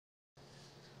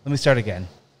Let me start again.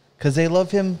 Because they love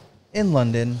him in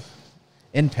London,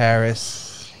 in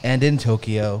Paris, and in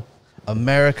Tokyo,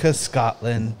 America,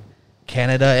 Scotland,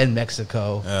 Canada, and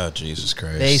Mexico. Oh, Jesus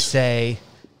Christ. They say,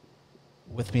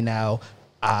 with me now,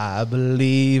 I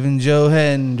believe in Joe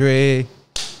Hendry.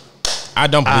 I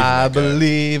don't believe in that guy. I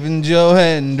believe in Joe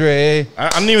Hendry. I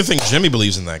don't even think Jimmy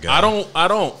believes in that guy. I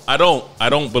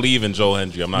don't believe in Joe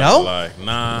Hendry. I'm not gonna lie.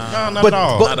 Nah, not at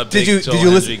all. Not a big Joe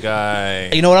Hendry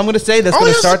guy. You know what I'm going to say? That's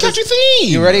going to start this.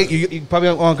 Theme. You ready? You probably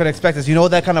aren't going to expect this. You know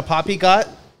what that kind of pop he got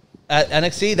at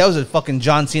NXT? That was a fucking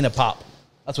John Cena pop.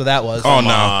 That's what that was. Oh,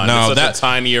 no. That's a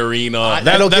tiny arena.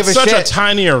 That's such a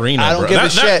tiny arena, I don't bro. give a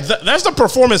shit. That's the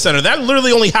Performance Center. That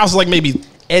literally only houses like maybe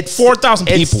 4,000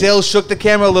 people. It still shook the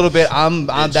camera a little bit.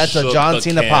 That's a John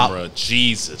Cena pop.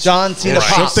 Jesus. John Cena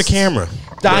pop. Shook the camera.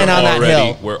 Dying on that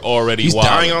hill. We're already He's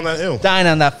dying on that hill. Dying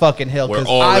on that fucking hill because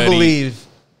I believe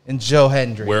in Joe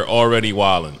Hendry. We're already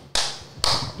wildin'.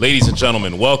 Ladies and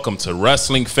gentlemen, welcome to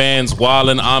Wrestling Fans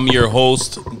Wildin'. I'm your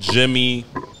host, Jimmy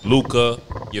Luca,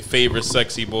 your favorite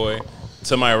sexy boy.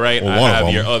 To my right, I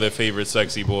have your other favorite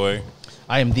sexy boy.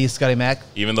 I am the Scotty Mac.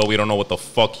 Even though we don't know what the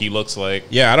fuck he looks like.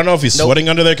 Yeah, I don't know if he's sweating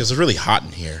under there because it's really hot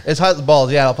in here. It's hot as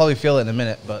balls. Yeah, I'll probably feel it in a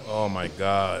minute. But oh my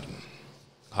god,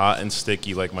 hot and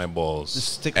sticky like my balls.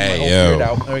 Just stick my whole beard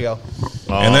out. There we go.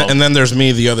 And then there's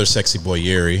me, the other sexy boy,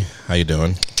 Yuri. How you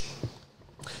doing?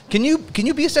 Can you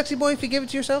be a sexy boy if you give it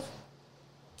to yourself?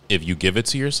 If you give it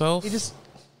to yourself, you just.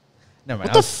 Never mind.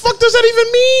 What the fuck does that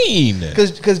even mean?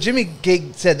 Because Jimmy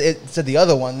Gig said the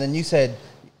other one, then you said.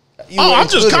 I'm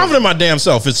just confident in my damn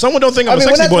self. If someone don't think I'm a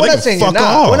sexy boy, they can fuck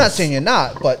off. We're not saying you're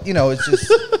not, but you know, it's just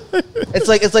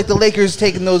it's like the Lakers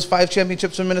taking those 5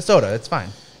 championships from Minnesota. It's fine.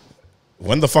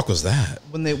 When the fuck was that?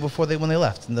 When they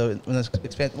left when they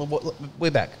expanded way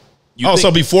back. So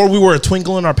before we were a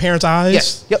twinkle in our parents' eyes.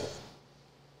 Yes. Yep.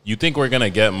 You think we're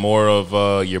gonna get more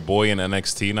of your boy in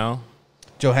NXT now?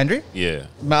 Joe Hendry? Yeah.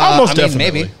 Most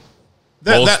definitely. Maybe.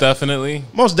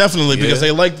 Most definitely, because they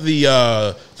liked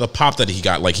the pop that he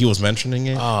got. Like he was mentioning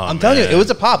it. I'm telling you, it was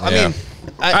a pop. Yeah. I mean,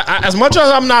 as much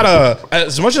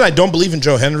as I don't believe in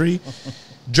Joe Hendry,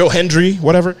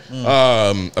 whatever.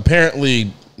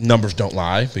 Apparently numbers don't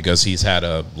lie because he's had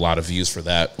a lot of views for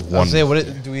that.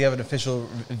 Do we have an official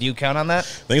view count on that?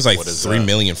 I think it's like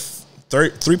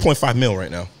 3.5 mil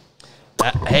right now.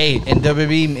 Hey, in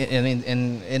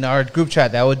WWE, in our group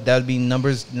chat, that would be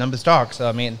numbers talk. So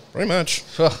I mean, pretty much.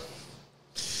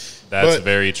 That's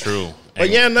very true.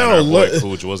 But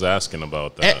Pooch was asking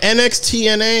about that.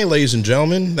 NXT ladies and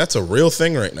gentlemen, that's a real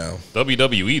thing right now.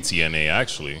 WWE TNA,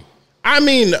 actually. I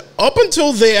mean, up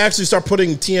until they actually start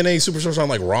putting TNA superstars on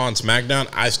like Raw and SmackDown,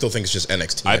 I still think it's just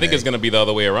NXT. I think it's going to be the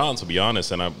other way around, to be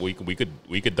honest. And we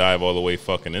could dive all the way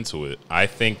fucking into it. I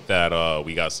think that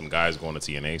we got some guys going to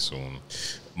TNA soon,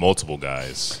 multiple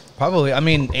guys. Probably. I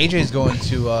mean, AJ's going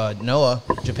to Noah,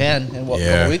 Japan, in a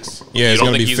couple weeks. Yeah, he's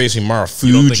going to be facing Marufuji.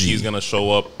 You don't think he's going to show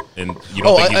up? And you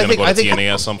don't think he's going to go to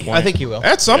TNA at some point? I think he will.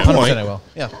 At some point, I will.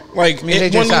 Yeah. Like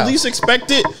when you least expect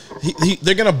it,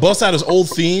 they're going to bust out his old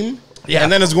theme. Yeah.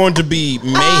 And then it's going to be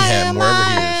mayhem wherever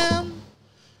he is.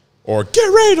 Or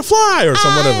get ready to fly or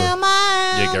some whatever.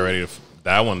 Yeah, get ready to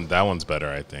that one's better,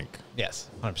 I think. Yes,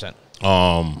 100%.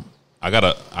 I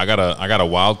got a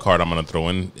wild card I'm gonna throw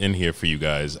in here for you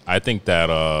guys. I think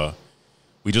that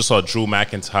we just saw Drew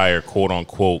McIntyre quote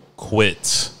unquote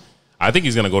quit. I think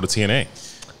he's gonna go to TNA.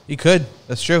 He could.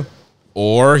 That's true.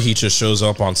 Or he just shows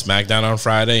up on SmackDown on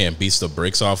Friday and beats the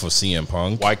brakes off of CM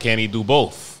Punk. Why can't he do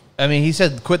both? I mean, he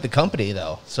said quit the company,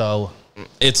 though, so...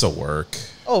 It's a work.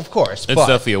 Oh, of course. It's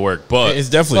definitely a work, but... It's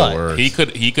definitely a work. He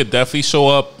could definitely show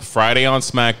up Friday on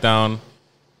SmackDown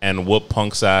and whoop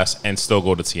Punk's ass and still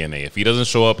go to TNA. If he doesn't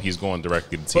show up, he's going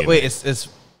directly to TNA. Wait, is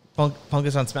Punk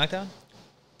is on SmackDown?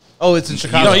 Oh, it's in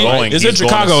Chicago. It's in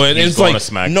Chicago, and it's like...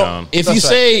 SmackDown. No, if you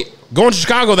say going to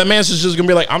Chicago, that man's just going to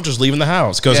be like, I'm just leaving the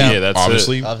house. Because he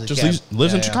obviously just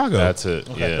lives in Chicago. That's it.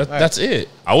 Okay. Yeah. That's it.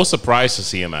 I was surprised to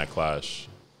see him at Clash.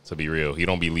 To be real, he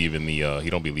don't be leaving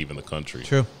the country.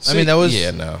 True. I mean, that was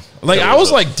Like I was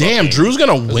like, damn, Drew's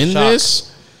gonna win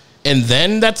this, and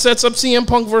then that sets up CM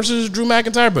Punk versus Drew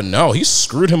McIntyre. But no, he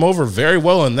screwed him over very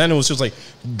well, and then it was just like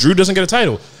Drew doesn't get a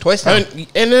title twice now.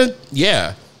 And then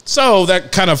so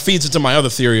that kind of feeds into my other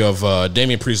theory of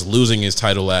Damian Priest losing his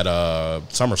title at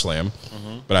SummerSlam.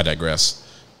 But I digress.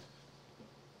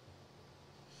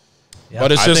 Yeah.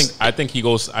 But it's I think he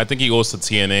goes to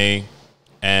TNA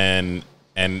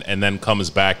and then comes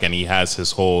back and he has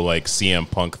his whole like CM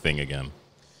Punk thing again.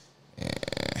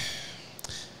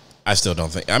 I still don't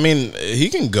think. I mean, he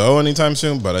can go anytime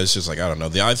soon, but it's just like I don't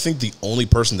know. I think the only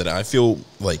person that I feel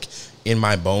like in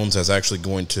my bones is actually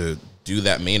going to do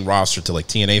that main roster to like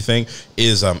TNA thing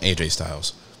is AJ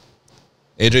Styles.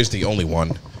 AJ's the only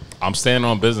one. I'm standing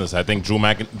on business. I think Drew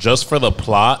McIntyre, just for the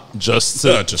plot, just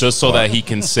so that he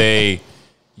can say,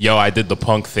 yo, I did the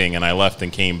Punk thing and I left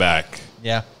and came back.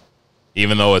 Yeah.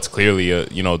 Even though it's clearly,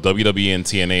 WWE and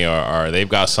TNA are they've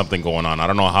got something going on. I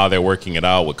don't know how they're working it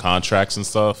out with contracts and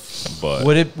stuff, but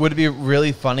would it be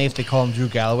really funny if they call him Drew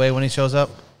Galloway when he shows up?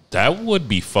 That would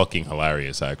be fucking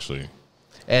hilarious, actually.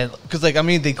 And because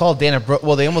they called Dana Brooke.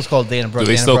 Well, they almost called Dana Brooke.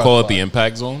 Do they still call it the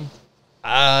Impact Zone?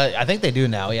 I think they do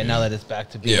now. Yeah, now that it's back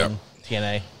to being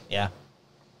TNA. Yeah.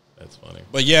 That's funny.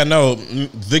 But yeah, no,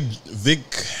 Vic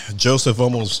Joseph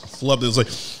almost flubbed it. It was like,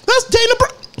 that's Dana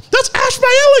Brooke. That's Ash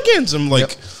by Elegance. I'm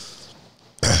like,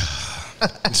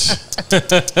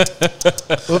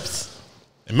 oops.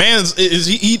 Man,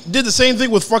 he did the same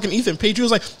thing with fucking Ethan Page. He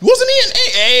was like, wasn't he an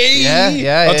AA?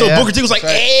 Yeah. Until Booker T was like,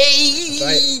 right. A.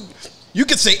 Right. You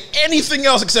could say anything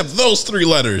else except those 3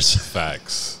 letters.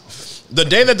 Facts. The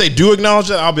day that they do acknowledge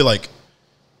that, I'll be like,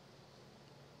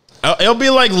 it'll be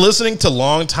like listening to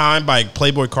Long Time by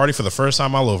Playboi Carti for the first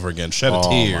time all over again. Shed a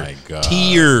tear. Oh, my God.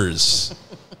 Tears.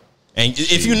 And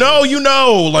if you know, you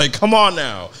know. Like, come on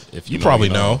now. If you probably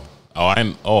know. I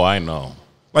know.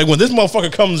 Like, when this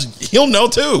motherfucker comes, he'll know,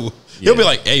 too. He'll be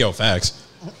like, hey, yo, facts.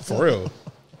 For real.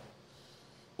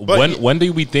 But when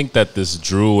do we think that this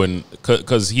Drew and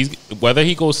because whether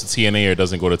he goes to TNA or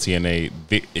doesn't go to TNA,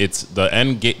 it's the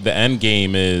end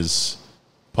game is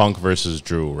Punk versus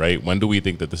Drew, right? When do we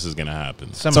think that this is gonna happen?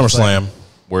 SummerSlam.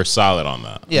 We're solid on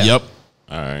that. Yeah. Yep.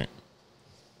 All right.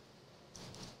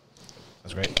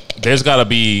 That's great. There's gotta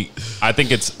be. I think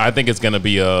it's gonna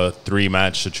be a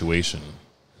 3-match situation.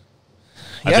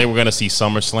 I think we're gonna see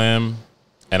SummerSlam,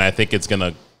 and I think it's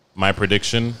gonna. My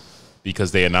prediction.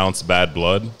 Because they announced Bad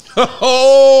Blood.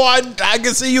 Oh, I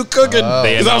can see you cooking.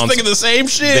 Because I was thinking the same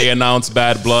shit. They announced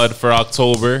Bad Blood for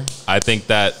October. I think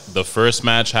that the first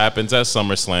match happens at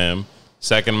SummerSlam.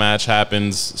 Second match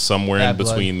happens somewhere in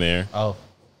between there. Oh.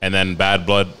 And then Bad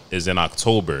Blood is in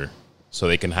October. So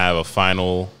they can have a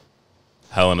final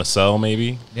Hell in a Cell,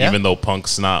 maybe. Yeah. Even though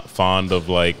Punk's not fond of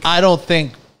like... I don't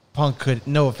think Punk could.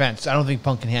 No offense. I don't think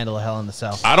Punk can handle a Hell in the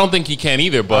Cell. I don't think he can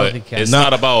either, but it's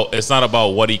not about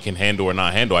what he can handle or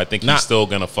not handle. I think he's still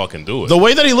gonna fucking do it. The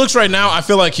way that he looks right now, I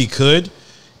feel like he could,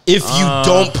 if you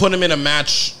don't put him in a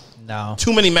match. No,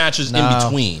 too many matches in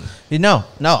between. No.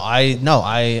 He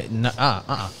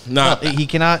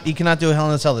cannot do a Hell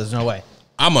in a Cell. There's no way.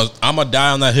 I'm a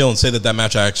die on that hill and say that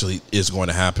match actually is going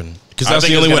to happen because that's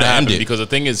the only way to end it. Because the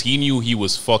thing is, he knew he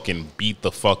was fucking beat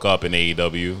the fuck up in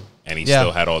AEW. And he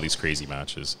still had all these crazy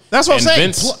matches. That's what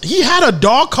I'm saying. He had a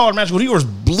dog collar match where he was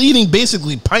bleeding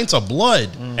basically pints of blood.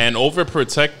 And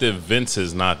overprotective Vince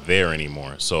is not there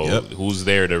anymore. So who's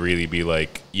there to really be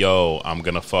like, yo, I'm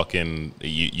gonna fucking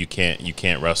you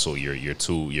can't wrestle.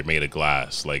 You're made of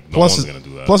glass. Like no one's gonna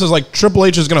do that. Plus, it's like Triple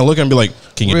H is gonna look and be like,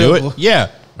 can you do it? Yeah.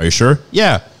 Are you sure?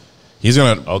 Yeah. He's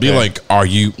gonna be like, are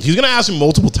you? He's gonna ask him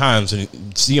multiple times, and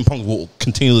CM Punk will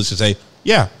continuously say,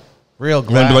 yeah. Real glass.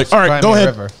 And then be like, all right, go ahead.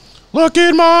 River. Look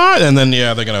at my, and then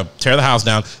they're gonna tear the house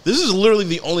down. This is literally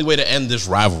the only way to end this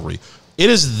rivalry. It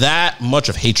is that much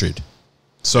of hatred.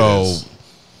 So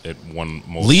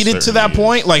lead it to that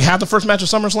point. Like have the first match of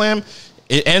SummerSlam.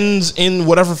 It ends in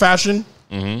whatever fashion.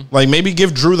 Like maybe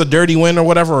give Drew the dirty win or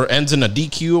whatever, or ends in a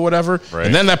DQ or whatever,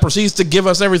 and then that proceeds to give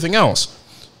us everything else.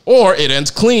 Or it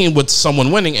ends clean with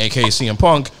someone winning, aka CM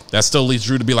Punk. That still leads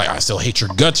Drew to be like, I still hate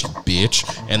your guts, you bitch.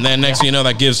 And then next thing you know,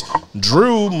 that gives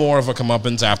Drew more of a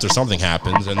comeuppance after something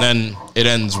happens. And then it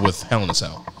ends with Hell in a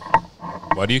Cell.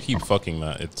 Why do you keep fucking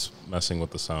that? It's messing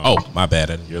with the sound. Oh, my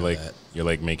bad. You're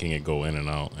like making it go in and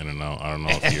out, in and out. I don't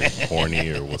know if you're horny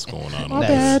or what's going on. My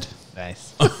bad.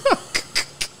 Nice.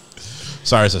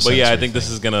 Sorry, but yeah, I think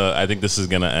this is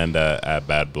gonna end at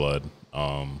Bad Blood.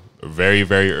 Very,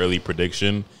 very early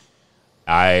prediction.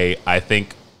 I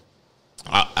think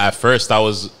at first I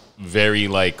was very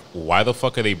like, why the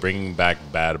fuck are they bringing back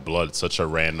Bad Blood? Such a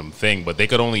random thing, but they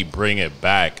could only bring it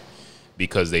back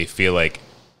because they feel like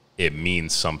it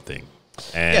means something.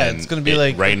 And it's gonna be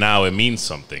like right now it means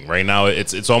something. Right now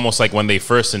it's almost like when they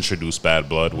first introduced Bad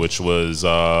Blood, which was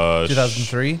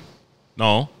 2003.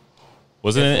 No.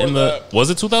 Was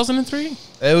it 2003?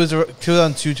 It was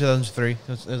 2002, 2003. It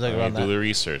was like around that. Do the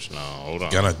research now. Hold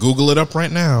on. Gonna Google it up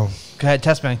right now. Go ahead,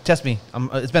 test me.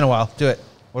 It's been a while. Do it.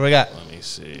 What do we got? Let me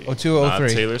see. 02, 03. Not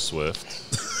Taylor Swift.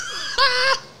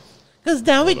 Because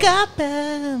now we got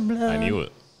Bad Blood. I knew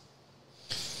it.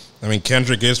 I mean,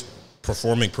 Kendrick is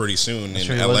performing pretty soon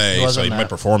in LA, so he might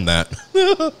perform that.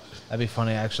 That'd be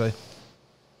funny, actually.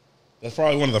 That's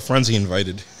probably one of the friends he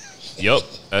invited. Yup.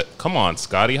 Come on,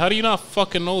 Scotty. How do you not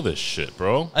fucking know this shit,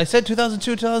 bro? I said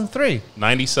 2002, 2003.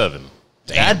 97.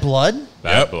 Bad Blood?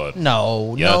 Bad Blood.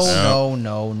 No, Yes.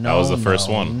 no. That was the first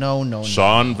one. No.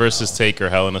 Shawn versus Taker,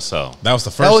 Hell in a Cell. That was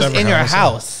the first. That was ever in Hell your in a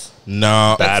Cell. house.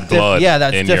 No. Bad diff- Blood yeah,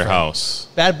 that's in your different. house.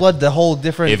 Bad Blood, the whole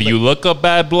different. If you look up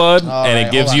Bad Blood and right,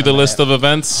 it gives hold you on the a list minute. of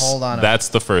events, Hold on a that's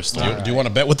the first one. Do you want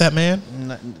to bet with that man?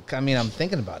 I mean, I'm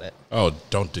thinking about it. Oh,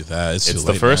 don't do that. It's too It's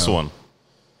the late first now. one.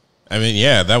 I mean,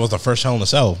 yeah, that was the first Hell in a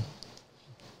Cell.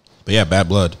 But yeah, Bad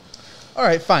Blood. All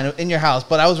right, fine, in your house.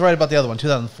 But I was right about the other one,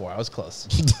 2004. I was close.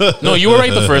 No, you were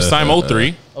right the first time.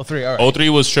 03. 03, all right. 03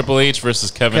 was Triple H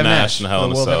versus Kevin Nash and Hell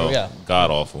in a World Cell. Heavy- yeah.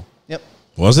 God awful. Yep.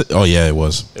 Was it? Oh, yeah, it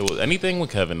was. It was anything with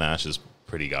Kevin Nash is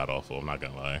pretty god awful. I'm not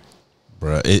gonna lie.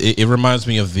 Bruh, it reminds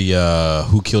me of the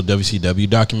Who Killed WCW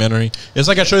documentary. It's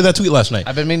like I showed you that tweet last night.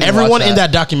 I've been meaning to Everyone watch in that.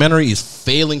 that documentary is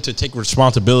failing to take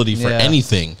responsibility for Yeah.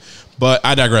 anything. But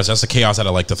I digress. That's the chaos that I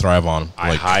like to thrive on. I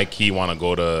Like, high key want to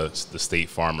go to the State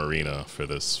Farm Arena for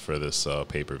this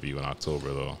pay per view in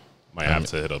October though. Might have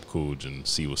to hit up Cooj and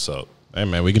see what's up. hey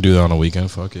man, we can do that on a weekend.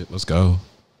 Fuck it, let's go.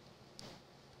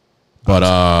 But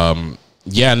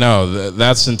yeah, no,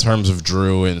 that's in terms of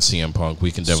Drew and CM Punk.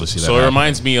 We can definitely see that. So it happen.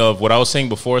 reminds me of what I was saying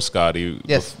before, Scotty.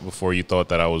 Yes. Before you thought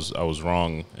that I was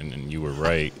wrong and you were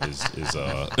right.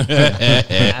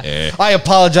 I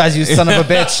apologize, you son of a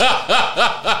bitch.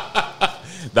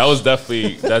 That was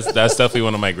definitely that's definitely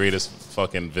one of my greatest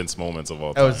fucking Vince moments of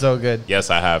all That time. was so good. Yes,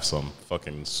 I have some.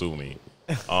 Fucking sue me.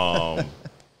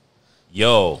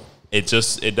 Yo, it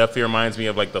definitely reminds me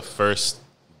of like the first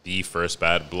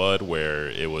Bad Blood where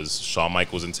it was Shawn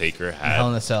Michaels and Taker had Hell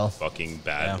in a Cell. fucking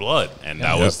bad blood, and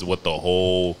that was what the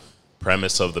whole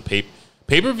premise of the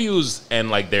pay-per-views and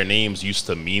like their names used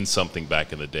to mean something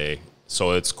back in the day.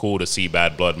 So it's cool to see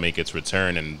Bad Blood make its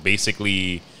return and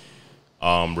basically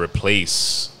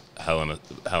replace Hell in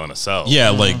a Cell. Yeah,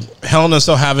 like Hell in a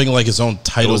Cell having like its own It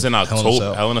title. was in Hell in a October.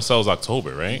 Cell. Hell in a Cell is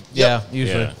October, right? Yeah,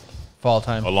 usually. Yeah. Fall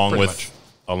time. Along Pretty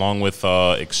with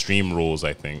Extreme Rules,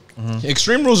 I think.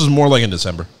 Extreme Rules is more like in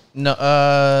December. No,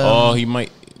 Oh, he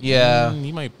might. yeah.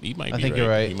 He might. I be think you're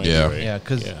right. He might Yeah. be right. Yeah,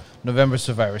 because November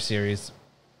Survivor Series.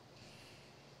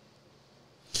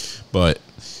 But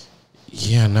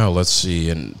yeah, no, let's see.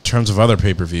 In terms of other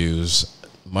pay-per-views,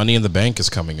 Money in the Bank is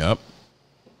coming up.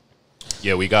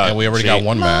 Yeah, we got. And we already got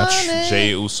one match. Jay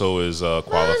Uso is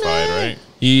qualified, right?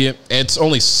 It's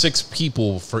only 6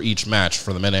 people for each match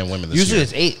for the men and women this Usually year.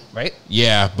 it's 8, right?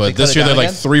 Yeah, but They this cut it year they're down like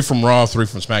again? 3 from Raw, 3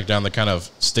 from SmackDown. They're kind of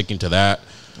sticking to that,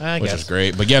 I which guess. is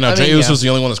great. But yeah, no, I Jey mean, Uso's yeah.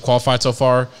 the only one that's qualified so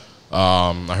far.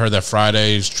 I heard that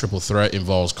Friday's triple threat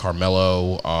involves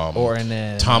Carmelo, Orton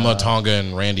and Tama Tonga,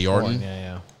 and Randy Orton.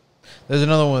 Yeah. There's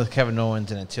another one with Kevin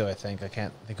Owens in it too. I think I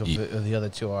can't think of who the other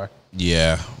two are.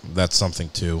 Yeah, that's something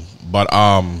too. But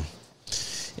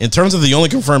in terms of the only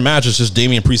confirmed match, it's just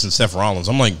Damian Priest and Seth Rollins.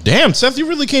 I'm like, damn, Seth, you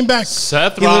really came back.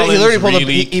 Seth He Rollins literally pulled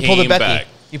really he pulled a came Becky. back.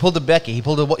 He pulled a Becky. He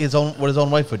pulled what his own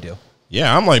wife would do.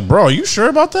 Yeah, I'm like, bro, are you sure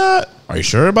about that? Are you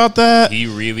sure about that? He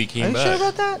really came Are you back. sure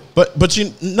about that? But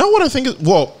you know what I think is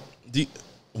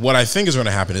what I think is going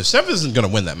to happen is Seth isn't going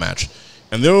to win that match,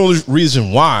 and the only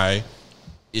reason why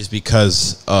is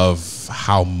because of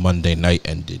how Monday night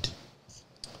ended.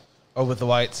 Oh, with the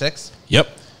Wyatt 6? Yep,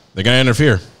 they're going to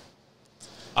interfere.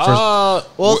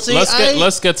 Well, see,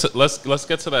 let's get to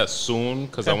that soon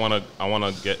because I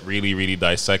wanna get really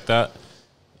dissect that.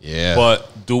 Yeah,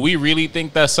 But do we really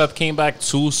think that Seth came back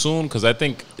too soon? Because I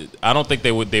don't think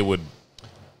they would.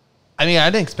 I mean, I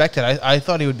didn't expect it. I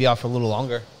thought he would be out for a little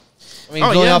longer. I mean, Oh,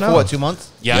 he's only yeah, out for no. what, 2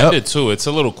 months? Yeah, Yep. I did too. It's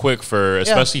a little quick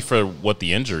especially for what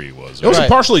the injury was. it was Right.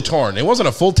 partially torn. It wasn't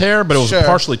a full tear, but it was Sure.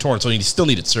 partially torn, so he still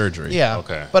needed surgery. Yeah.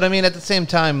 Okay. But I mean, at the same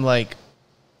time, like,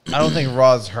 I don't think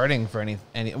Raw's hurting for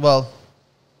any. Well,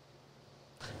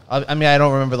 I mean, I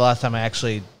don't remember the last time I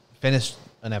actually finished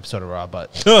an episode of Raw,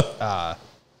 but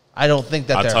I don't think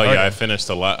that I'll they're tell you, hurting.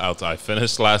 I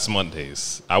finished last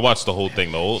Mondays. I watched the whole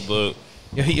thing. You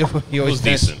You it always was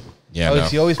finish, decent. Yeah, no.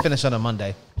 you always finish on a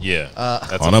Monday. Yeah,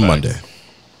 that's on a fact. Monday.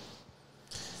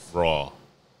 Raw.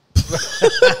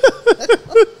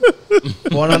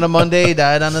 Born on a Monday,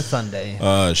 died on a Sunday.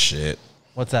 Shit.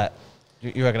 What's that?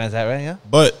 You recognize that, right? Yeah.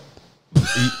 But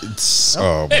it's,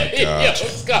 oh my god,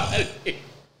 Scott.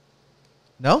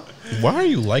 No. why are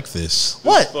you like this?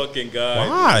 What? Fucking guy.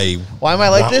 Why? Why am I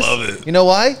like I this? love it. You know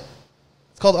why?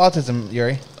 It's called autism,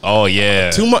 Yuri. Oh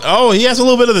yeah. Too much. Oh, he has a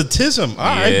little bit of the tism. All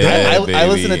right, Yeah, I baby.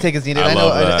 listen to Take As Needed. I I know-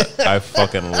 love that. I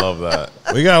fucking love that.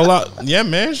 we got a lot. Yeah,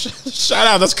 man. Shout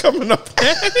out. That's coming up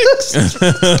next.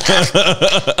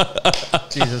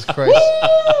 Jesus Christ.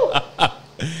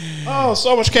 Oh,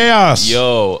 so much chaos.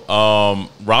 Yo,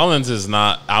 Rollins is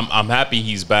not. I'm happy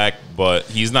he's back, but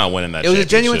he's not winning that. It was a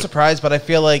genuine surprise, but I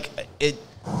feel like it.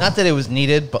 Not that it was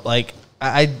needed, but like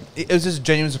it was just a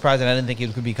genuine surprise, and I didn't think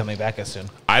he could be coming back as soon.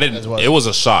 I didn't. It was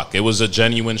a shock. It was a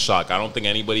genuine shock. I don't think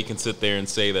anybody can sit there and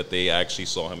say that they actually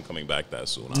saw him coming back that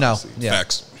soon. Honestly. No, yeah.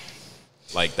 Facts.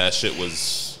 Like that shit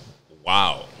was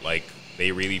wow. Like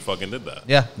they really fucking did that.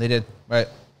 Yeah, they did. Right.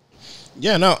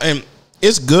 Yeah, no, and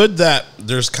it's good that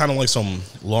there's kind of like some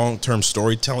long-term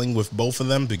storytelling with both of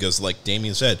them because, like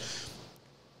Damian said,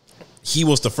 he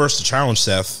was the first to challenge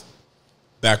Seth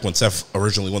back when Seth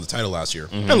originally won the title last year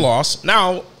and lost.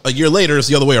 Now, a year later, it's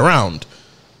the other way around.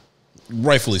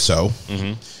 Rightfully so.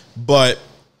 But,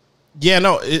 yeah,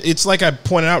 no, it's like I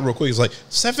pointed out real quick. It's like,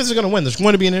 Seth isn't going to win. There's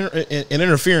going to be an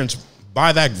interference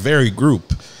by that very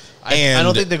group. I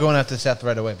don't think they're going after Seth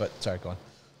right away, but sorry, go on.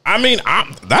 I mean,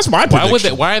 that's my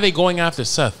prediction. Why are they going after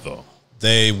Seth, though?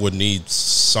 They would need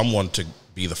someone to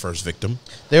be the first victim.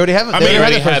 They already have. They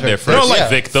already had their first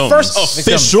victim. First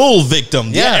official victim.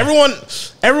 Yeah.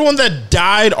 Everyone that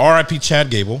died. R.I.P. Chad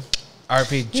Gable.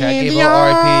 R.I.P. Chad Gable.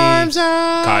 R.I.P.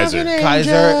 Kaiser.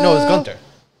 No, it was Gunther.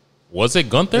 Was it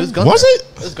Gunther? Was it?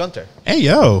 It was Gunther. Hey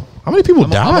yo, how many people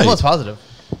died? I'm almost positive.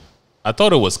 I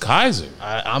thought it was Kaiser.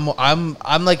 I'm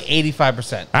like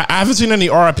 85%. I haven't seen any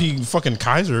R.I.P. fucking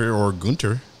Kaiser or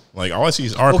Gunther. Like all I see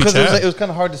is R.I.P. Chad. It was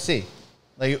kind of hard to see.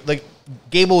 Like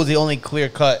Gable was the only clear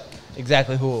cut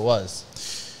exactly who it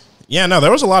was. Yeah, no,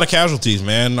 there was a lot of casualties,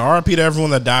 man. R.I.P. to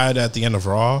everyone that died at the end of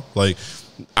Raw. Like,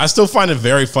 I still find it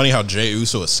very funny how Jey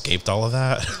Uso escaped all of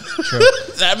that. True.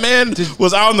 That man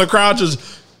was out in the crowd just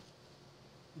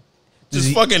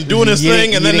fucking doing his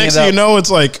thing, and then next thing you know,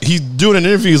 it's like he's doing an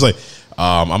interview. He's like,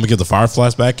 I'm gonna get the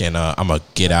Fireflies back, and I'm gonna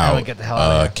get out. I'm gonna get the hell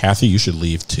out of here. Kathy, you should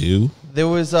leave too. There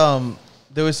was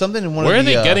something in one. Where of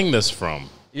the... are they getting this from?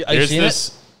 Are you seeing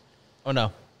it? Oh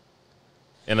no!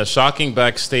 In a shocking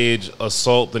backstage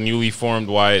assault, the newly formed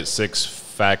Wyatt Sick6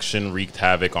 faction wreaked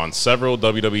havoc on several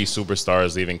WWE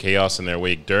superstars, leaving chaos in their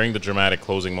wake. During the dramatic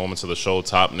closing moments of the show,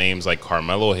 top names like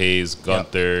Carmelo Hayes,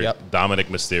 Gunther, Dominic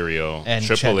Mysterio, and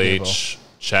Triple H,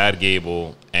 Chad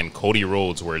Gable, and Cody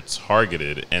Rhodes were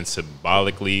targeted and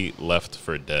symbolically left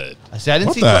for dead. I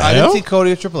didn't see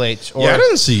Cody or Triple H. I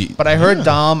didn't see. But I heard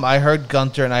Dom, I heard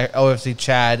Gunther, and I obviously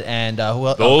Chad and who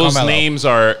else? Those names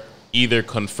are either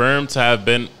confirmed to have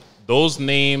been. Those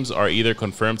names are either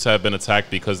confirmed to have been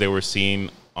attacked because they were seen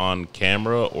on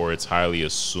camera, or it's highly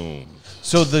assumed.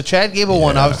 So the Chad Gable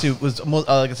one obviously was,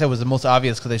 like I said, was the most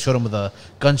obvious because they showed him with a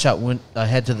gunshot wound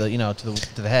head to the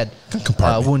to the head,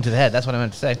 wound to the head. That's what I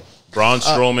meant to say. Braun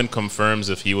Strowman confirms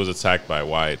if he was attacked by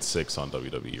Wyatt Sick6 on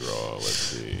WWE Raw. Let's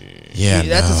see. Yeah,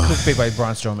 that's a clickbait by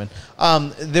Braun Strowman.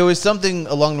 There was something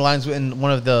along the lines in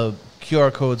one of the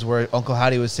QR codes where Uncle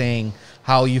Howdy was saying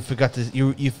how you forgot to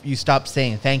you stopped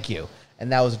saying thank you,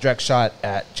 and that was a direct shot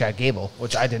at Chad Gable,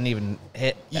 which I didn't even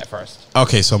hit at first.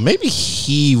 Okay, so maybe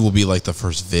he will be like the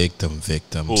first victim.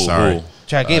 Sorry,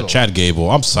 Chad Gable. Chad Gable.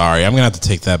 I'm sorry. I'm gonna have to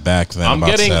take that back. Then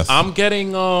I'm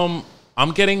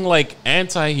getting like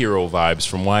anti-hero vibes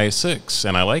from Wyatt Sick6,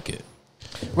 and I like it.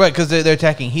 Right, because they're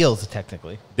attacking heels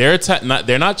technically. They're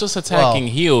not just attacking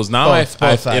heels. Now if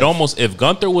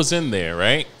Gunther was in there,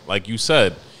 right, like you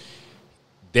said.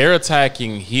 They're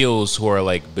attacking heels who are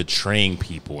like betraying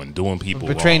people and doing people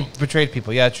wrong. Betrayed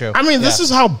people. Yeah, true. I mean, this is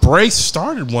how Bray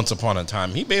started once upon a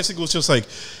time. He basically was just like,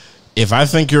 if I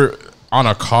think you're on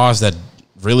a cause that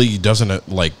really doesn't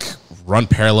like run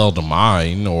parallel to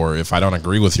mine, or if I don't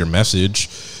agree with your message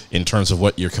in terms of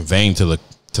what you're conveying to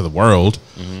the world,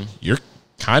 you're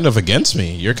kind of against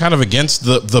me. You're kind of against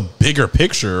the bigger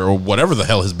picture, or whatever the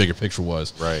hell his bigger picture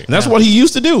was. Right. And that's what he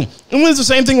used to do. And it was the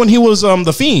same thing when he was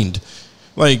the Fiend.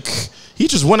 Like, he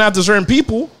just went after certain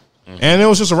people, and it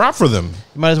was just a wrap for them.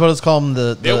 You might as well just call him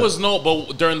There was no,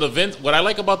 but during the Vince, what I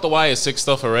like about the Wyatt Sick6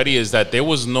 stuff already is that there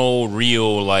was no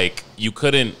real, like, you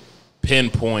couldn't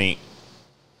pinpoint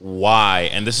why,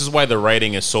 and this is why the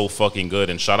writing is so fucking good.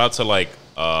 And shout out to, like,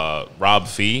 Rob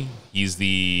Fee. He's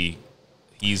the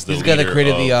guy that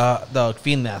created the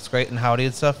Fiend mask, right, and Howdy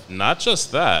and stuff. Not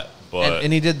just that, but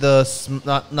and he did what's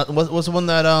the one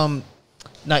that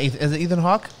is it Ethan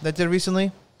Hawke that did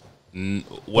recently?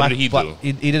 What did he do?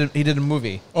 He did a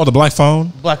movie. Oh, the Black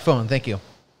Phone? Black Phone, thank you.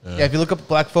 Yeah, if you look up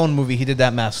Black Phone movie, he did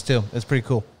that mask too. It's pretty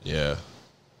cool. Yeah.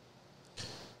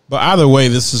 But either way,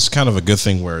 this is kind of a good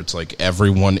thing where it's like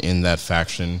everyone in that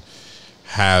faction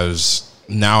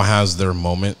now has their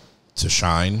moment to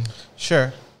shine.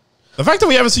 Sure. The fact that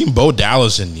we haven't seen Bo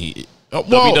Dallas in the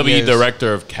WWE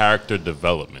Director of Character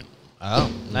Development.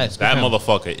 Oh, nice. That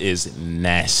motherfucker is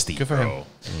nasty, Good for him.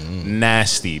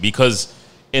 Nasty. Because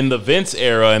in the Vince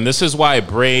era, and this is why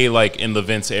Bray, like, in the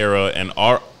Vince era, and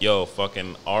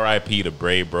fucking R.I.P. to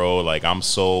Bray, bro. Like, I'm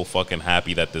so fucking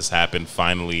happy that this happened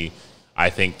finally. I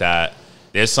think that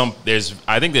there's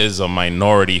a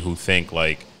minority who think,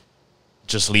 like,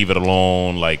 just leave it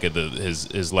alone. Like,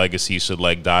 his legacy should,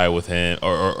 like, die with him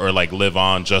or like live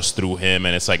on just through him.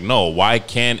 And it's like, no, why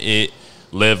can't it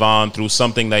live on through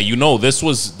something that, this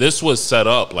was set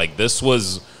up. Like, this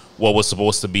was what was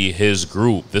supposed to be his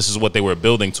group. This is what they were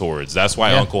building towards. That's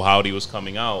why Uncle Howdy was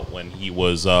coming out when he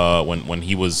was when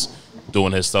he was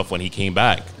doing his stuff when he came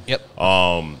back. Yep.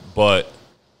 But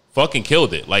fucking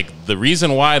killed it. Like, the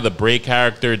reason why the Bray's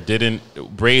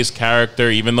character,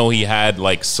 even though he had,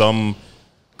 like, some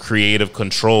creative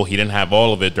control, he didn't have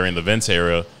all of it during the Vince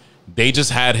era. They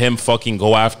just had him fucking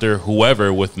go after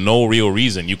whoever with no real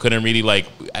reason. You couldn't really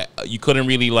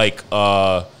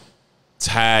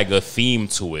tag a theme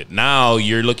to it. Now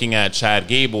you're looking at Chad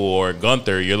Gable or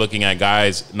Gunther. You're looking at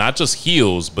guys, not just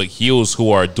heels, but heels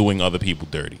who are doing other people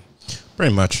dirty.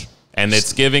 Pretty much. And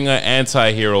it's giving an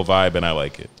anti-hero vibe, and I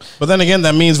like it. But then again,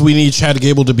 that means we need Chad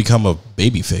Gable to become a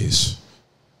babyface,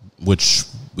 which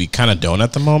we kind of don't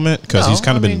at the moment because he's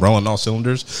kind of been rolling all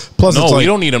cylinders. Plus, no, it's like, we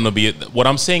don't need him to be. What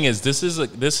I'm saying is this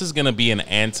is going to be an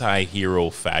anti-hero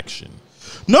faction.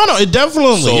 No, it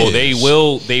definitely so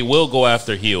is. they will go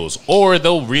after heels, or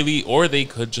they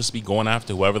could just be going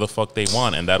after whoever the fuck they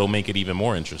want, and that'll make it even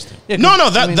more interesting. Yeah,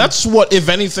 that's what, if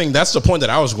anything, that's the point that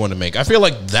I was going to make. I feel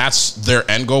like that's their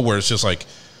end goal, where it's just like,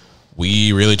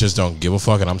 we really just don't give a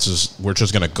fuck, and we're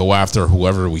just gonna go after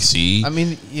whoever we see. I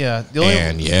mean, yeah. The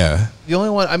only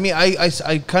one. I mean,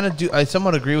 I kind of do. I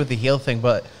somewhat agree with the heel thing,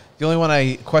 but the only one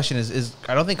I question is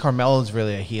I don't think Carmelo's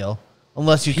really a heel.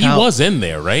 Unless you count. He was in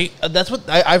there, right? That's what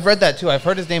I've read that too. I've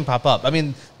heard his name pop up. I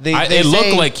mean, it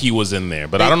looked like he was in there,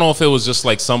 but I don't know if it was just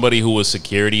like somebody who was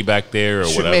security back there or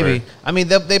whatever. Maybe. I mean,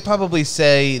 they probably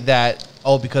say that,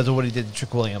 because of what he did to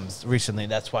Trick Williams recently,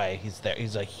 that's why he's there.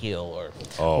 He's a heel or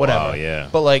whatever. Wow, yeah.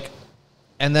 But like,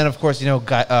 and then of course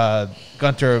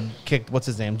Gunther kicked what's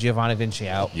his name, Giovanni Vinci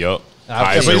out. Yep.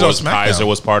 Kaiser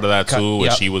was part of that too,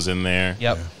 which he was in there.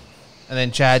 Yep. Yeah. And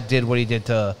then Chad did what he did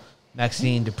to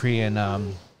Maxine Dupree and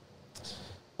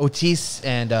Otis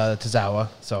and Tozawa.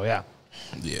 So yeah.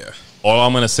 All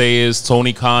I'm gonna say is,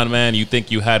 Tony Khan, man, you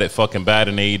think you had it fucking bad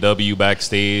in AEW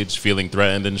backstage, feeling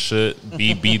threatened and shit.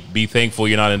 Be thankful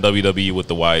you're not in WWE with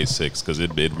the Wyatt Sick6, because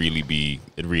it'd really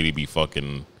be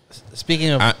fucking.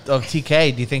 Speaking of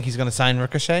TK, do you think he's gonna sign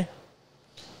Ricochet?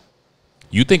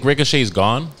 You think Ricochet's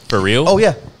gone for real? Oh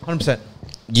yeah, 100%.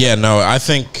 Yeah, no, I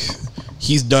think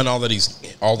he's done all that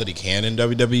he can in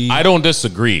WWE. I don't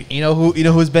disagree. You know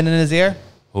who's been in his ear?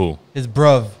 Who? His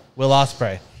bruv, Will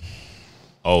Ospreay.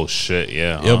 Oh shit,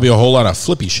 yeah. It'll be a whole lot of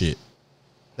flippy shit.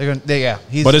 But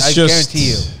it's guarantee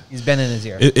you, he's been in his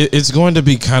ear. It's going to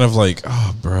be kind of like,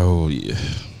 oh, bro. Yeah.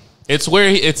 It's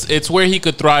where he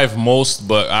could thrive most,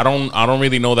 but I don't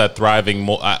really know that thriving.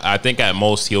 I think at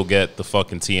most he'll get the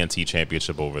fucking TNT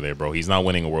championship over there, bro. He's not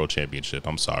winning a world championship.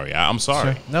 I'm sorry. I'm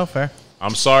sorry. Sure. No, fair.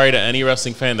 I'm sorry to any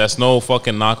wrestling fan. That's no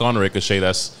fucking knock on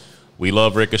Ricochet. We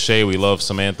love Ricochet. We love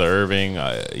Samantha Irving.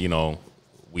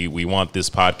 We want this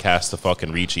podcast to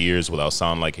fucking reach ears without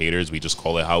sounding like haters. We just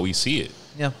call it how we see it.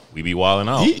 Yeah, we be wilding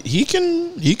out. He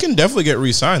can definitely get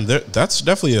re-signed. That's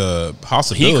definitely a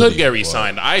possibility. He could get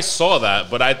re-signed. I saw that,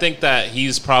 but I think that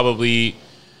he's probably.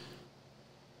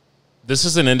 This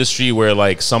is an industry where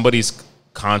like somebody's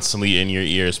constantly in your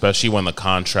ear, especially when the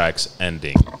contract's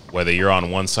ending, whether you're on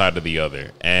one side or the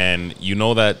other. And you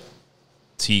know that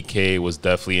TK was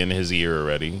definitely in his ear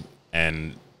already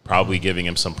and probably giving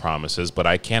him some promises, but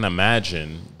I can't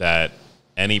imagine that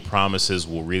any promises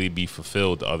will really be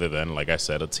fulfilled other than, like I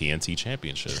said, a TNT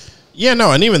championship. Yeah,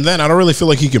 no, and even then, I don't really feel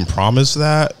like he can promise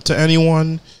that to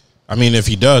anyone. I mean, if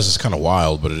he does, it's kind of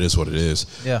wild, but it is what it is.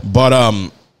 Yeah. But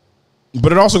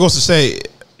it also goes to say,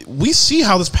 we see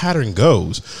how this pattern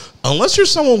goes. Unless you're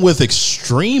someone with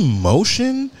extreme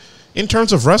motion in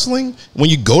terms of wrestling, when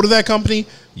you go to that company,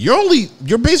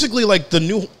 you're basically like the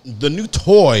new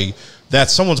toy that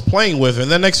someone's playing with,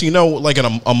 and then next thing you know, like in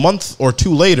a month or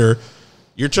two later,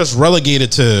 you're just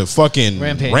relegated to fucking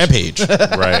Rampage.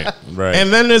 Right.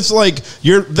 And then it's like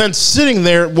you're then sitting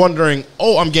there wondering,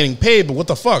 oh, I'm getting paid, but what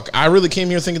the fuck? I really came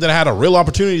here thinking that I had a real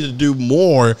opportunity to do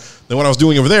more than what I was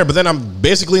doing over there, but then I'm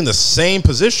basically in the same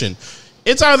position.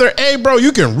 It's either, hey, bro,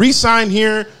 you can re-sign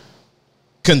here,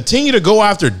 continue to go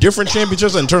after different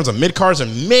championships in terms of mid-cards,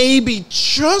 and maybe,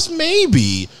 just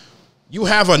maybe, you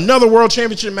have another world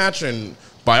championship match, and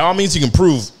by all means, you can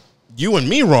prove you and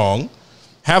me wrong,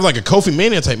 have like a Kofi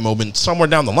Mania type moment somewhere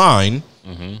down the line,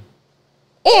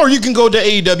 Or you can go to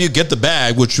AEW, get the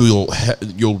bag, which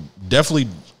you'll definitely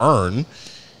earn.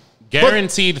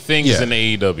 Guaranteed things in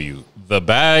AEW. The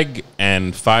bag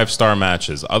and 5-star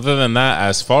matches. Other than that,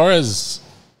 as far as...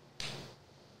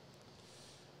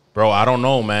 Bro, I don't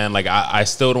know, man. Like, I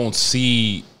still don't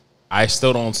see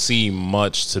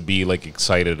much to be like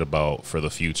excited about for the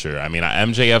future. I mean,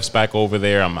 MJF's back over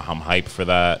there. I'm hyped for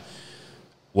that.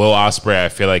 Will Ospreay, I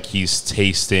feel like he's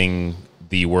tasting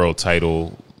the world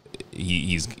title.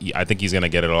 I think he's gonna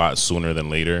get it a lot sooner than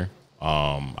later.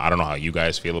 I don't know how you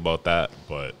guys feel about that,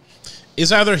 but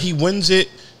it's either he wins it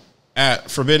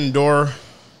at Forbidden Door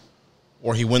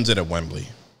or he wins it at Wembley.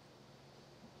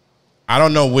 I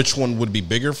don't know which one would be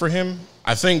bigger for him.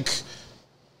 I think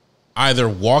either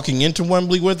walking into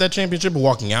Wembley with that championship or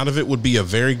walking out of it would be a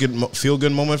very good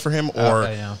feel-good moment for him,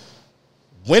 or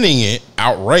winning it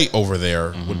outright over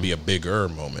there would be a bigger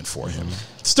moment for him.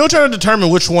 Still trying to determine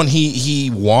which one he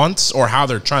wants or how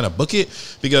they're trying to book it,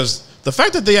 because the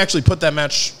fact that they actually put that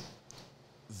match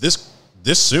this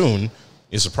soon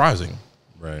is surprising.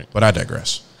 Right. But I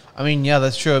digress. I mean, yeah,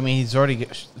 that's true. I mean, he's already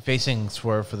facing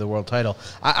Swerve for the world title.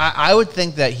 I would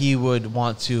think that he would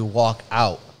want to walk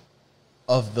out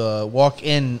of the walk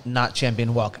in, not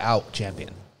champion, walk out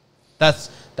champion. That's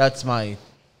my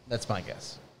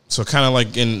guess. So kind of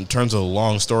like in terms of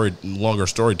longer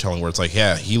storytelling, where it's like,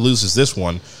 yeah, he loses this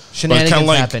one.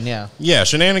 Shenanigans happen, yeah. Yeah,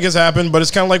 shenanigans happen, but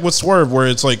it's kind of like with Swerve, where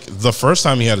it's like the first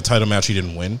time he had a title match, he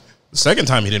didn't win. The second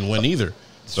time, he didn't win either.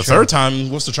 The third time,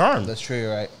 what's the charm? That's true,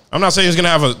 you're right. I'm not saying he's going to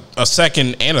have a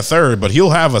second and a third, but he'll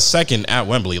have a second at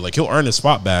Wembley. Like, he'll earn his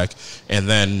spot back, and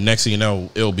then next thing you know,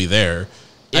 it'll be there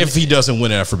if he doesn't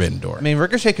win it at Forbidden Door. I mean,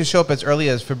 Ricochet could show up as early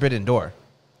as Forbidden Door.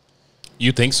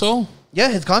 You think so? Yeah,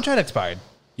 his contract expired.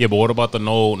 Yeah, but what about the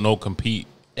no compete?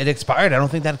 It expired. I don't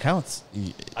think that counts.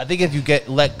 I think if you get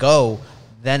let go,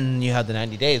 then you have the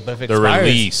 90 days. But if it the expires,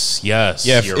 release, yes.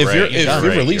 Yeah, if you're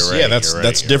released,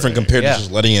 that's different compared to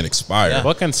just letting it expire. Yeah.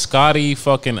 Fucking Scotty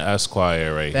fucking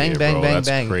Esquire right bang, here, bang, bro. bang, That's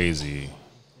bang. crazy.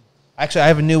 Actually, I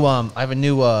have a new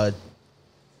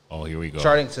oh, here we go.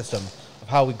 charting system of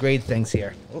how we grade things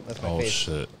here. Oh, that's my face.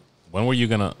 Shit. When were you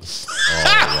gonna? Oh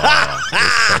wow, this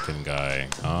fucking guy,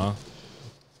 huh?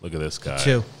 Look at this guy.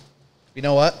 2. You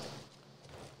know what?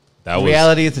 That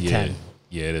reality, it's a 10.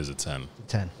 Yeah, it is a 10.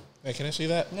 10. Hey, can I see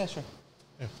that? Yeah, sure.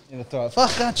 Yeah. You're gonna throw it.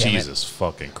 Fuck, God damn Jesus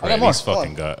fucking got Christ. more. He's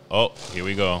fucking got. Oh, here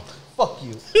we go. Fuck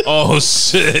you. Oh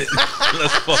shit.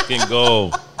 Let's fucking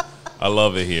go. I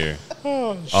love it here.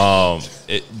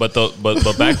 But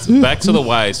back to the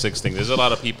Wyatt Sick thing. There's a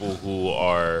lot of people who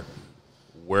are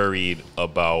worried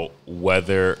about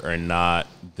whether or not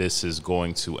this is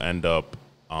going to end up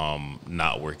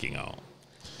not working out.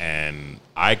 And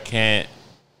I can't.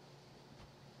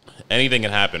 Anything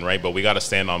can happen, right? But we got to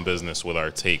stand on business with our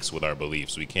takes, with our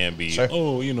beliefs. We can't be,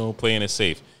 playing it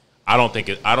safe. I don't think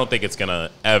it's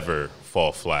gonna ever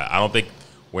fall flat. I don't think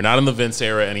we're not in the Vince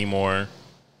era anymore.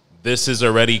 This is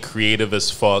already creative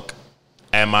as fuck.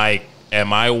 Am I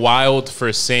wild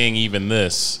for saying even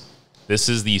this? This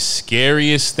is the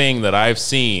scariest thing that I've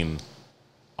seen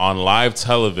on live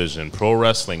television, pro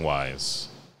wrestling wise,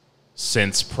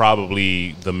 since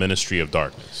probably the Ministry of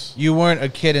Darkness. You weren't a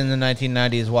kid in the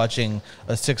 1990s watching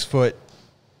a 6-foot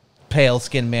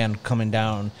pale-skinned man coming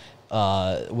down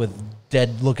with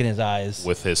dead look in his eyes,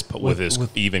 with his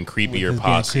even creepier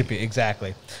posse.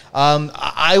 Exactly.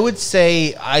 I would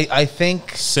say I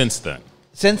think Since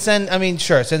then, I mean,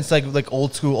 sure, since like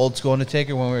old school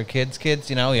Undertaker when we were kids,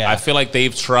 yeah. I feel like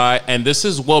they've tried, and this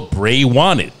is what Bray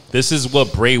wanted. This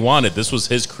was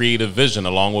his creative vision,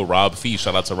 along with Rob Fee.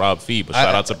 Shout out to Rob Fee, but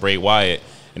shout out to Bray Wyatt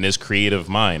and his creative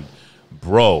mind,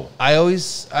 bro. I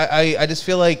just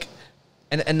feel like,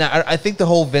 and I think the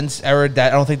whole Vince era,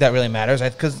 that I don't think that really matters,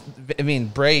 because I mean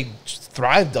Bray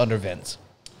thrived under Vince.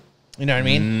 You know what I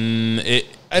mean?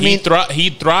 He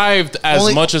thrived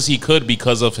as much as he could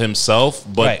because of himself,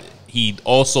 but he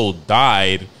also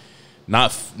died,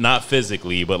 not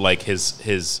physically, but like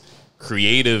his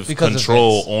creative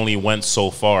control only went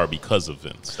so far because of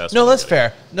Vince. That's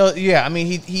fair. No, yeah, I mean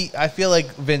he I feel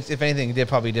like Vince, if anything, did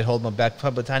hold him back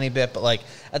a tiny bit, but like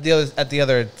at the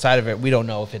other side of it, we don't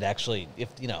know if it actually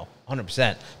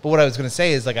 100%. But what I was gonna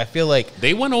say is, like, I feel like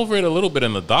they went over it a little bit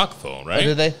in the doc though, right? Oh,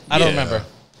 did they? I don't remember.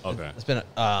 Okay. It's been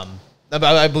I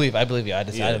believe you.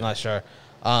 I'm not sure.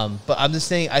 But I'm just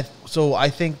saying I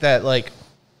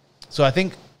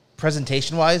think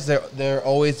presentation wise, they're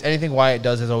always, anything Wyatt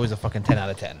does is always a fucking 10 out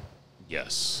of 10.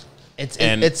 Yes. It's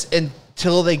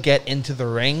until they get into the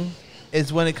ring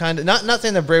is when it kind of, not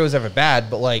saying that Bray was ever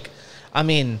bad, but like, I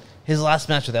mean, his last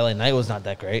match with LA Knight was not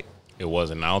that great. It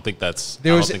wasn't. I don't think that's.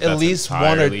 There was at least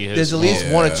one or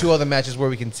two other matches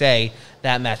where we can say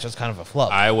that match was kind of a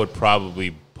flub. I would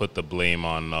probably put the blame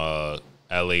on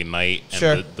LA Knight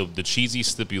and the cheesy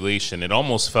stipulation. It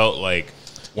almost felt like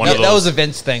one of those. That was a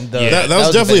Vince thing. That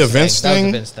was definitely a Vince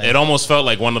thing. It almost felt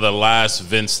like one of the last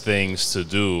Vince things to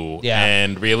do. Yeah.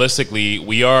 And realistically,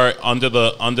 we are under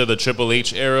the Triple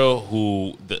H era.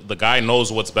 Who the guy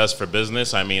knows what's best for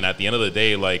business. I mean, at the end of the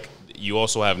day, like. You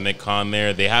also have Nick Khan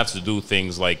there. They have to do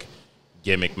things like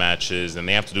gimmick matches, and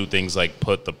they have to do things like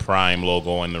put the Prime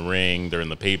logo in the ring during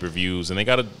the pay-per-views, and I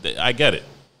get it.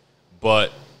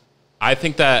 But I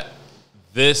think that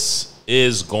this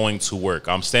is going to work.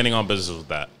 I'm standing on business with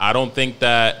that. I don't think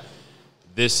that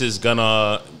this is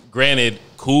gonna. Granted,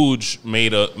 Cooge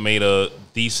made a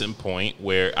decent point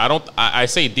where I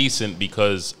say decent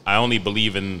because I only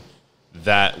believe in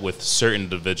that with certain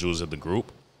individuals of the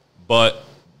group, but.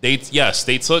 They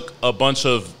took a bunch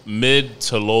of mid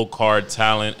to low card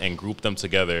talent and grouped them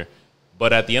together.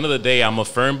 But at the end of the day, I'm a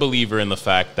firm believer in the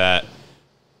fact that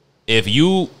if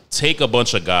you take a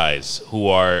bunch of guys who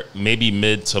are maybe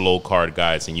mid to low card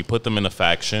guys and you put them in a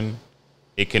faction,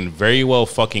 it can very well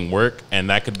fucking work. And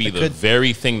that could be the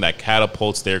very thing that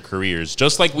catapults their careers.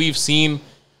 Just like we've seen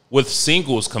with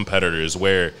singles competitors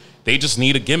where they just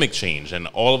need a gimmick change. And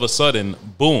all of a sudden,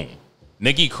 boom,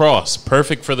 Nikki Cross,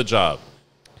 perfect for the job.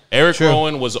 Eric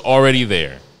Rowan was already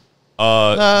there.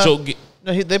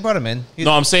 They brought him in.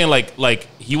 I'm saying like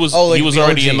he was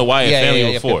already in the Wyatt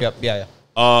family before. Joe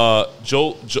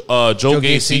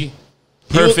Gacy,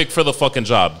 perfect for the fucking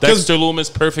job. Dexter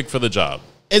Lumis, perfect for the job.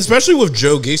 Especially with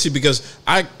Joe Gacy, because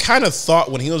I kind of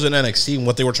thought when he was in NXT and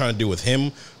what they were trying to do with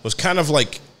him was kind of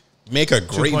like make a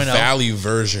great value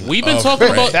version. We've been talking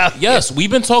about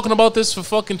we've been talking about this for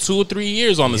fucking 2 or 3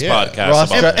 years on this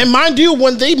podcast. And mind you,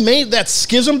 when they made that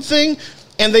schism thing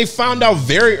and they found out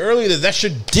very early that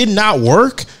shit did not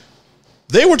work,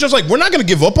 they were just like, we're not going to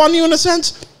give up on you in a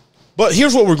sense, but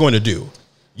here's what we're going to do.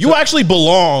 You actually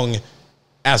belong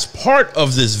as part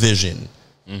of this vision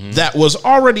that was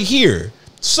already here.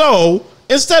 So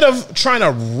instead of trying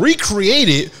to recreate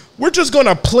it, we're just going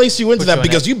to place you into that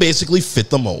because you basically fit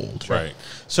the mold. Right.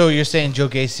 So you're saying Joe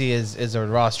Gacy is a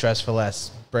Ross dress for less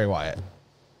Bray Wyatt?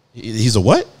 He's a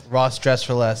what? Ross dress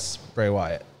for less Bray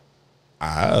Wyatt.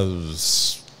 I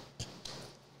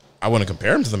wouldn't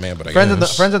compare him to the man, but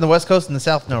friends on the West Coast and the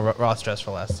South know Ross dress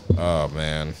for less. Oh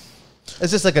man,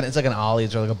 it's just like an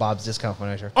Ollie's or like a Bob's Discount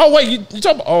Furniture. Oh wait, you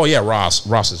talk about? Oh yeah,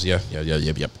 Ross's. Yep.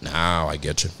 Now I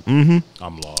get you.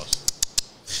 I'm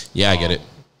lost. Yeah, I get it.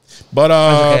 But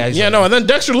and then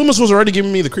Dexter Lumis was already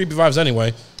giving me the creepy vibes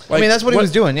anyway. Like, I mean, that's what he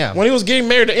was doing. Yeah, when he was getting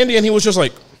married to India, and he was just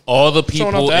like, all the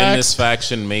people in this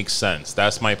faction make sense.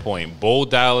 That's my point. Bo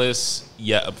Dallas,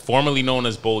 formerly known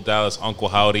as Bo Dallas, Uncle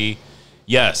Howdy.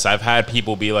 Yes, I've had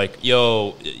people be like,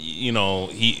 "Yo,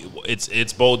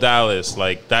 it's Bo Dallas.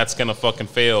 Like that's gonna fucking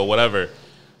fail, whatever."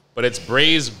 But it's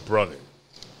Bray's brother,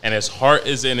 and his heart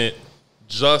is in it,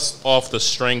 just off the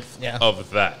strength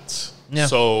of that. Yeah.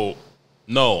 So.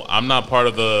 No, I'm not part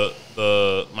of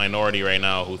the minority right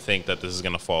now who think that this is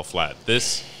going to fall flat.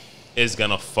 This is going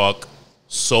to fuck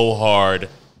so hard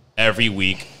every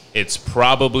week. It's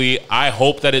probably, I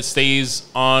hope that it stays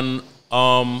on,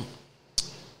 I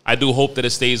do hope that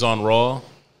it stays on Raw.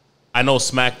 I know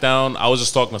SmackDown, I was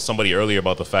just talking to somebody earlier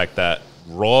about the fact that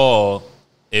Raw,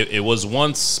 it was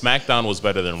once SmackDown was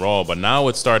better than Raw, but now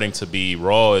it's starting to be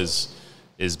Raw is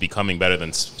becoming better than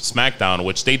SmackDown,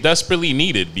 which they desperately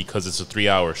needed because it's a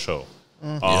 3-hour show.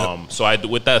 So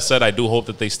with that said, I do hope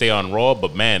that they stay on Raw,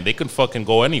 but man, they can fucking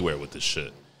go anywhere with this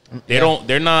shit.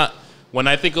 They're not, when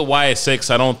I think of Wyatt Sick6,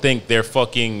 I don't think they're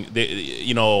fucking,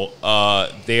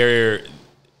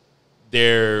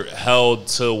 they're held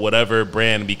to whatever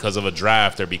brand because of a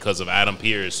draft or because of Adam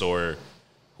Pearce or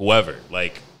whoever.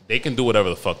 Like, they can do whatever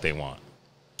the fuck they want.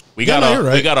 We got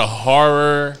a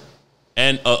horror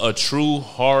and a true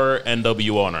horror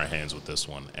NWO on our hands with this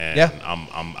one, and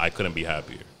I couldn't be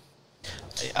happier.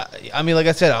 I mean, like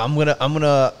I said, I'm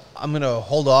gonna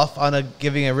hold off on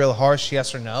giving a real harsh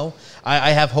yes or no.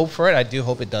 I have hope for it. I do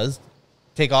hope it does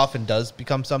take off and does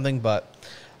become something. But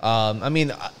I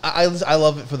mean, I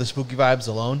love it for the spooky vibes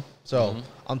alone. So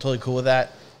I'm totally cool with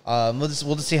that. We'll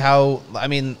just see how. I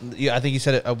mean, I think you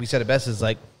said it. We said it best. Is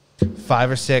like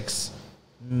 5 or 6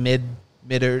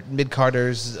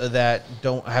 mid-carders that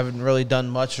haven't really done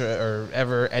much or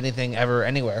ever anything ever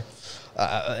anywhere,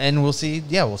 and we'll see.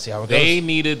 Yeah, we'll see how it goes. They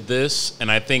needed this,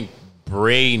 and I think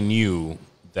Bray knew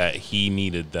that he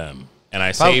needed them. And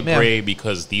I say Bray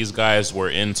because these guys were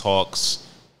in talks,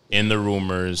 in the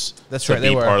rumors. That's to right.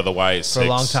 Be part of the Wyatt Sick6 for a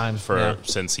long time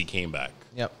since he came back.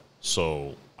 Yep.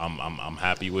 So I'm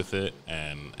happy with it,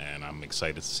 and I'm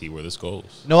excited to see where this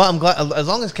goes. No, I'm glad as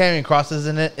long as Karrion Kross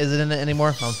isn't in it anymore.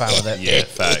 I'm fine with it. Yeah,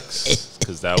 facts.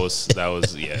 Because that was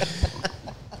yeah.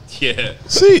 Yeah.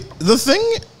 See, the thing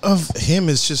of him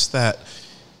is just that,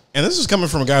 and this is coming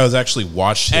from a guy who's actually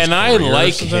watched his and I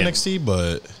like him. NXT,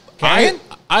 but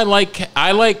I like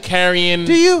Karrion.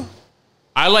 Do you?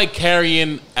 I like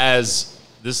Karrion as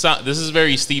this is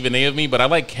very Stephen A of me, but I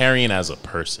like Karrion as a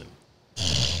person.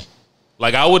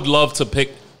 Like I would love to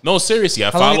pick. No, seriously,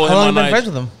 I follow him how long on you been IG. friends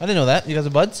with him? I didn't know that. You guys are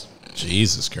buds?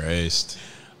 Jesus Christ.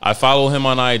 I follow him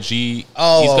on IG.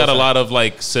 Oh, he's got okay. a lot of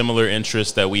like similar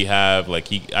interests that we have. Like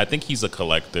I think he's a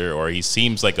collector, or he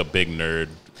seems like a big nerd.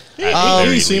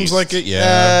 He seems like it,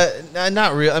 yeah.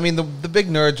 Not real. I mean, the big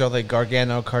nerds are like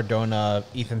Gargano, Cardona,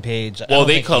 Ethan Page. Well,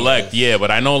 they collect, yeah, but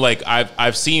I know like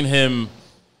I've seen him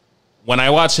when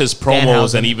I watch his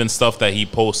promos and even stuff that he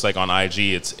posts like on IG.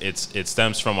 It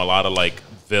stems from a lot of like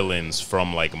villains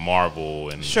from like Marvel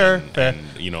and and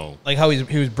you know, like how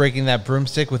he was breaking that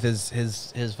broomstick with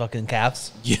his fucking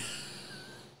calves. Yeah,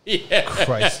 yeah.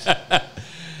 Christ.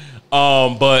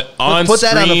 But on put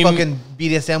screen, that on the fucking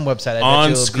BDSM website.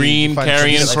 On screen,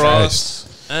 Karrion Kross.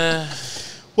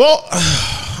 Well,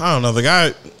 I don't know. The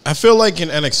guy, I feel like in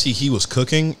NXT he was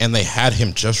cooking, and they had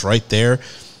him just right there.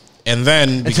 And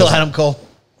then until Adam Cole.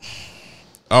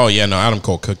 Oh yeah, no, Adam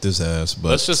Cole cooked his ass. But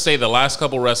let's just say the last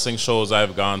couple wrestling shows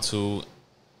I've gone to,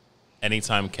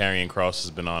 anytime Karrion Kross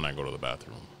has been on, I go to the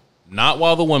bathroom. Not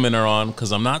while the women are on,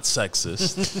 because I'm not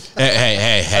sexist.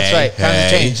 hey. That's right. Times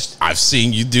have changed. I've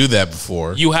seen you do that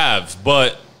before. You have,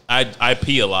 but I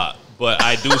pee a lot. But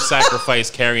I do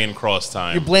sacrifice Karrion Kross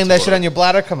time. You blame that shit on your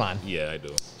bladder? Come on. Yeah, I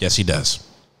do. Yes, he does.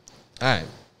 All right.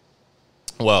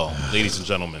 Well, ladies and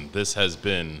gentlemen, this has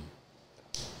been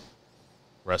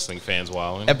Wrestling Fans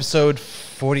Wildin'. Episode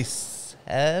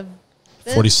 47?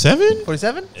 47?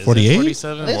 47? 48?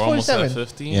 47? We're almost at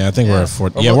 50. Yeah, I think we're at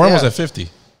 40. Yeah, we're almost at 50.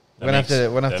 We're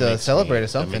gonna have to celebrate or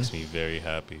something. That makes me very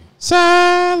happy.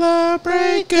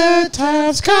 Celebrate good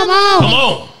times. Come on. Come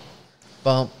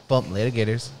on. Bump. Later,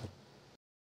 Gators.